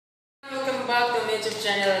back to my YouTube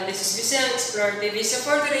channel. This is BISAYANG Explore TV. So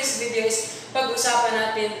for today's video is pag-usapan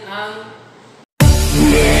natin ang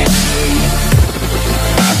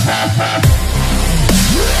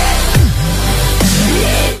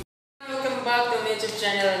Welcome back to my YouTube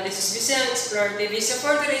channel. This is BISAYANG Explore TV. So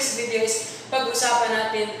for today's video is pag-usapan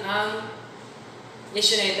natin ang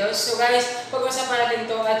issue na ito. So guys, pag-usapan natin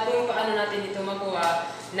ito at kung paano natin ito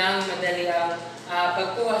makuha ng madali ang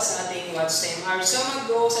pagkuha sa ating watch time hours. So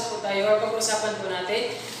mag-uusap po tayo or pag-usapan po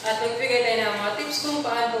natin at magbigay tayo ng mga tips kung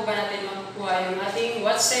paano po ba natin makukuha yung ating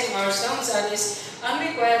watch time hours. Ang saan is, ang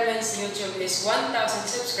requirements ni YouTube is 1,000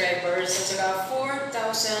 subscribers at saka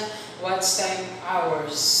 4,000 watch time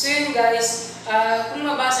hours. So yun guys, kung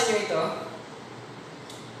mabasa nyo ito,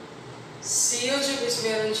 si YouTube is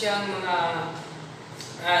meron siyang mga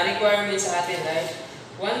requirements sa atin, right?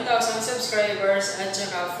 1,000 subscribers at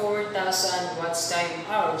saka 4,000 watch time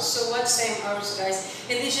hours. So watch time hours guys,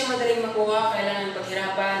 hindi siya madaling makuha, kailangan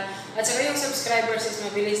paghirapan. At saka yung subscribers is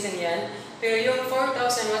mabilis din yan. Pero yung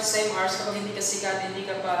 4,000 watch time hours, kapag hindi ka sikat, hindi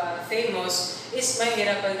ka pa famous, is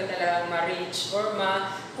mahirapan ka talagang ma-reach or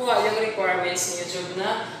makuha yung requirements ni YouTube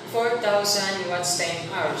na 4,000 watch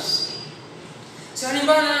time hours. So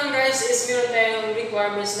halimbawa na lang guys, is meron tayong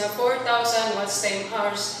requirements na 4,000 watch time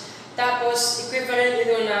hours. Tapos, equivalent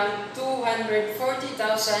ito ng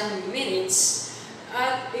 240,000 minutes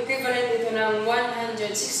at equivalent ito ng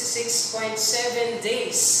 166.7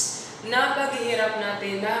 days na paghihirap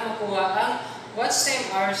natin na makuha ang watch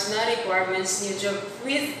time hours na requirements ni YouTube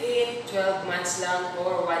within 12 months lang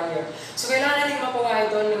or 1 year. So, kailangan natin makuha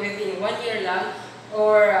ito within 1 year lang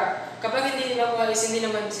or kapag hindi makuha is hindi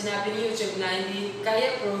naman sinabi ni YouTube na hindi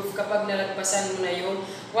kaya prove kapag nalagpasan mo na yung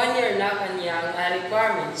 1 year na kanyang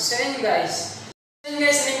requirements. So yun guys.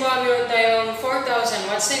 Halimbawa meron tayong 4,000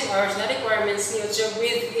 watch time hours na requirements ni YouTube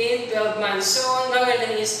within 12 months. So ang gagawin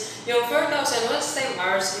natin is yung 4,000 watch time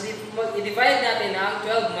hours i-divide natin ng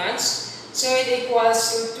 12 months. So it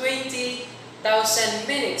equals to 20,000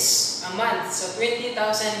 minutes a month. So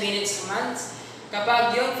 20,000 minutes a month.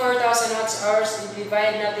 Kapag yung 4,000 watch hours,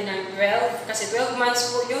 i-divide natin ng 12, kasi 12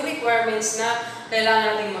 months po yung requirements na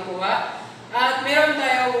kailangan natin makuha. At meron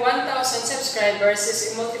tayo 1,000 subscribers,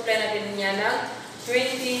 is i-multiply natin niya ng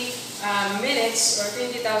 20 minutes or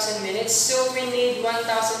 20,000 minutes. So we need 1,000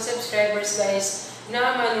 subscribers guys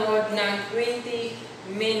na manood ng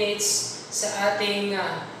 20 minutes sa ating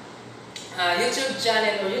YouTube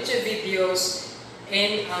channel or YouTube videos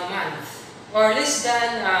in a month. Or less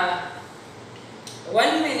than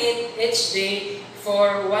 1 minute each day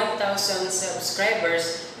for 1,000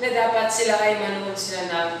 subscribers na dapat sila ay manood sila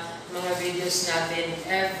ng mga videos natin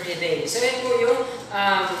every day. So yan po yung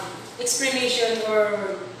explanation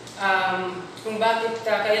or kung bakit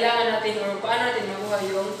kailangan natin or paano natin makuha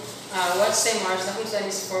yung watch time hours na kung saan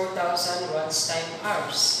is 4,000 watch time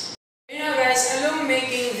hours. Yun na guys, along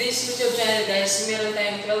making this YouTube channel guys, meron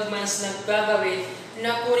tayong 12 months na gagawin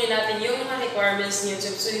na kunin natin yung mga requirements ni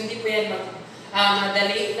YouTube. So hindi po yan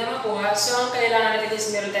madali na makuha. So, ang kailangan natin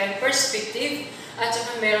is meron tayong perspective at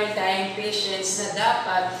saka meron tayong patience na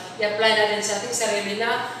dapat i-apply natin sa ating sarili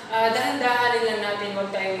na dahan-dahanin lang natin, huwag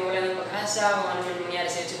tayong mawala ng pag-asa o ano man mangyari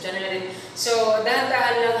sa YouTube channel natin. So,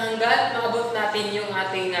 dahan-dahan lang hanggat maabot natin yung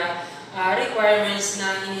ating requirements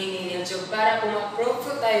na hinihingi ni YouTube para ma-approve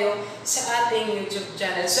po tayo sa ating YouTube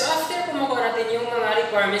channel. So, after makuha natin yung mga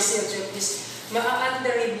requirements ni YouTube is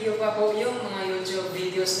ma-under-review pa po yung mga YouTube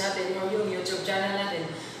videos natin o yung YouTube channel natin.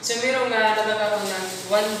 So, mayroong nagkakaroon ng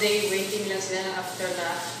 1 day waiting lang sila na after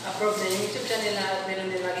na approve na yung YouTube channel na meron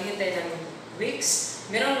din naghihintay ng weeks,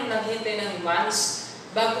 mayroong naghihintay ng months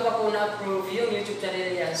bago pa po na-approve yung YouTube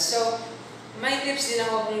channel nila. So, may tips din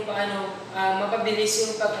ako kung paano mapabilis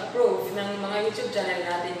yung pag-approve ng mga YouTube channel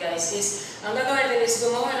natin guys is, ang gagawin natin is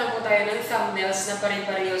gumawa lang po tayo ng thumbnails na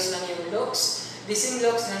pare-parehos lang yung looks. The same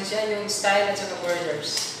looks lang siya, yung style at saka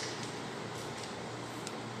borders.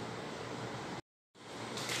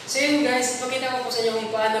 So yun guys, ipakita ko po sa inyo kung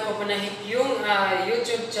paano papanahit yung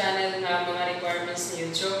YouTube channel na mga requirements ni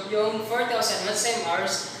YouTube, yung 4,000 watch time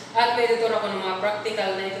hours, at may tuturo ko ng mga practical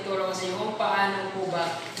na ituturo ko sa inyo kung paano po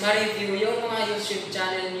ba ma-review yung mga YouTube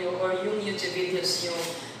channel nyo or yung YouTube videos nyo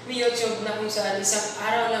ni YouTube na kung saan isang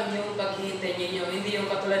araw lang yung paghihintay ninyo. Hindi yung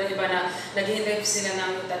katulad ng iba na naghihintay sila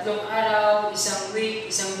ng 3 araw, isang week,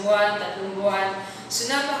 isang buwan, 3 buwan. So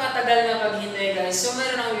napakatagal na paghihintay guys. So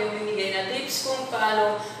meron ako yung binigay na tips kung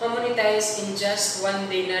paano ma-monetize in just 1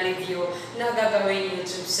 day na review na gagawin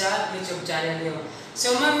YouTube sa YouTube channel nyo.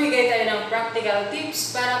 So mamigay tayo ng practical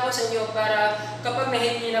tips para po sa inyo para kapag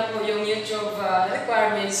na-hit nyo na po yung YouTube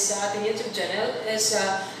requirements sa ating YouTube channel is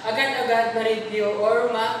agad-agad ma-review or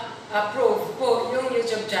ma-approve po yung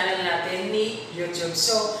YouTube channel natin ni ni YouTube.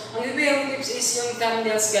 So, ang bibigay kong tips is yung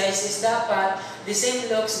thumbnails guys is dapat the same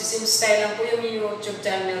looks, the same style lang po yung YouTube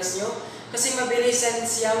channels nyo. Kasi mabilisan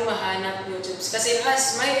siyang mahanap YouTube. Kasi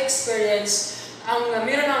as my experience,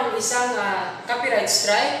 meron akong isang copyright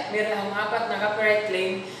strike, meron akong 4 na copyright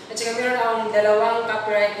claim, at saka meron akong 2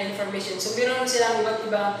 copyright information. So, meron silang iba't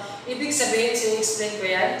ibang ibig sabihin, explain ko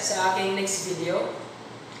yan sa aking next video.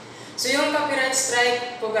 So, yung copyright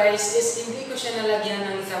strike ko guys is hindi ko siya nalagyan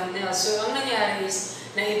ng thumbnail. So, ang nangyari is,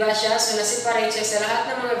 naiba siya. So, nasiparate siya sa lahat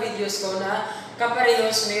ng mga videos ko na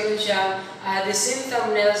kaparehos, meron siyang the same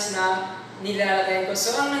thumbnails na nilalagay ko.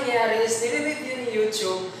 So, ang nangyari is, nire-review ni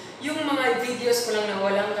YouTube yung mga videos ko lang na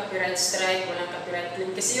walang copyright strike, walang copyright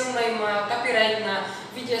claim. Kasi yung may mga copyright na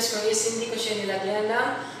videos ko is hindi ko siya nilagyan ng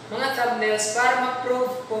mga thumbnails para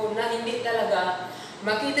ma-prove po na hindi talaga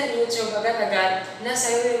makita ni YouTube agad-agad na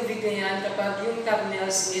sa'yo yung video yan kapag yung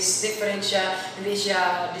thumbnails is different siya, hindi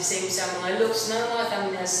siya the same sa mga looks ng mga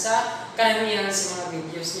thumbnails sa karamihan sa mga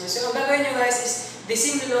videos niyo. So, ang gagawin nyo guys is the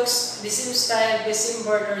same looks, the same style, the same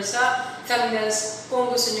border sa thumbnails kung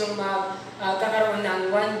gusto nyo magkakaroon ng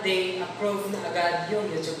one day approve na agad yung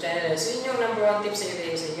YouTube channel. So, yun yung number 1 tip sa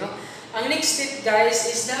ibigay sa inyo. Ang next tip guys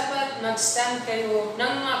is dapat mag-stand kayo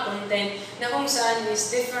ng mga content na kung saan is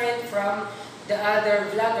different from the other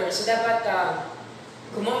vloggers. So, dapat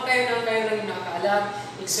gumawa kayo ng nakakaalam,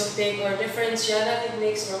 exotic or different siya na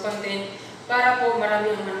techniques or content para po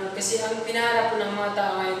marami ang manood. Kasi ang pinaharap po ng mga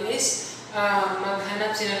tao ngayon is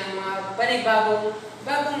maghanap sila ng mga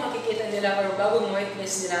bagong makikita nila or bagong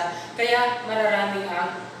whiteness nila. Kaya mararami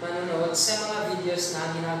ang manonood sa mga videos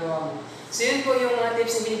na ginagawa mo. So, yun po yung mga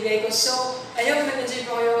tips na binibigay ko. So, I hope nag-enjoy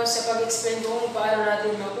po kayo sa pag-explain kung paano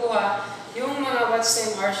natin makuha yung mga watch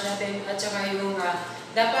time hours natin at saka yung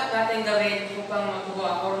dapat natin gawin upang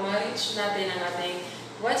makuha or ma-reach natin ang ating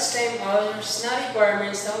watch time hours na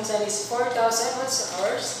requirements na kung saan is 4,000 watch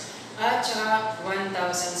hours at saka 1,000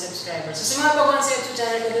 subscribers. So, sa mga baguhan sa YouTube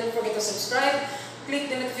channel ko, don't forget to subscribe, click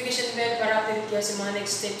the notification bell para update kayo sa mga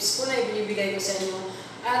next tips ko na ibibigay ko sa inyo.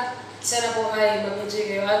 At sana po ay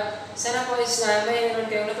mag-enjoy kayo at sana po is mayroon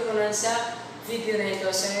kayong natutunan sa video na ito.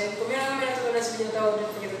 So, kung meron kami natutunan sa video ito,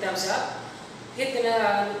 don't forget to thumbs up, hit the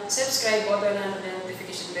subscribe button and the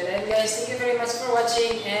notification bell. And guys, thank you very much for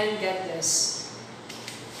watching and God bless.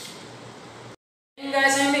 And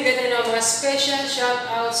guys, I'm bigyan na mga special shout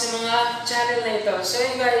out sa mga channel na ito. So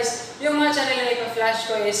yun guys, yung mga channel na ipa-flash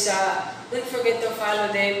ko is don't forget to follow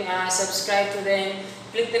them, subscribe to them,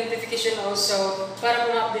 click the notification also para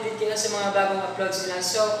ma-update kayo sa mga bagong uploads nila.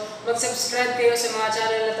 So, mag-subscribe kayo sa mga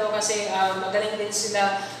channel na to kasi magaling din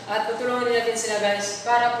sila at tutulungan natin sila guys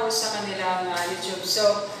para po sa kanilang YouTube.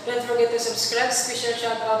 So, don't forget to subscribe. Special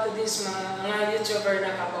shout out to this mga YouTuber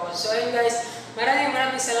na kapwa. So, ayun guys,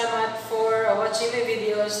 maraming salamat for watching my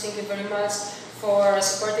videos. Thank you very much for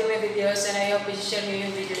supporting my videos and I hope you share nyo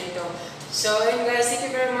yung video nito. So, ayun guys, thank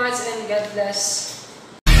you very much and God bless.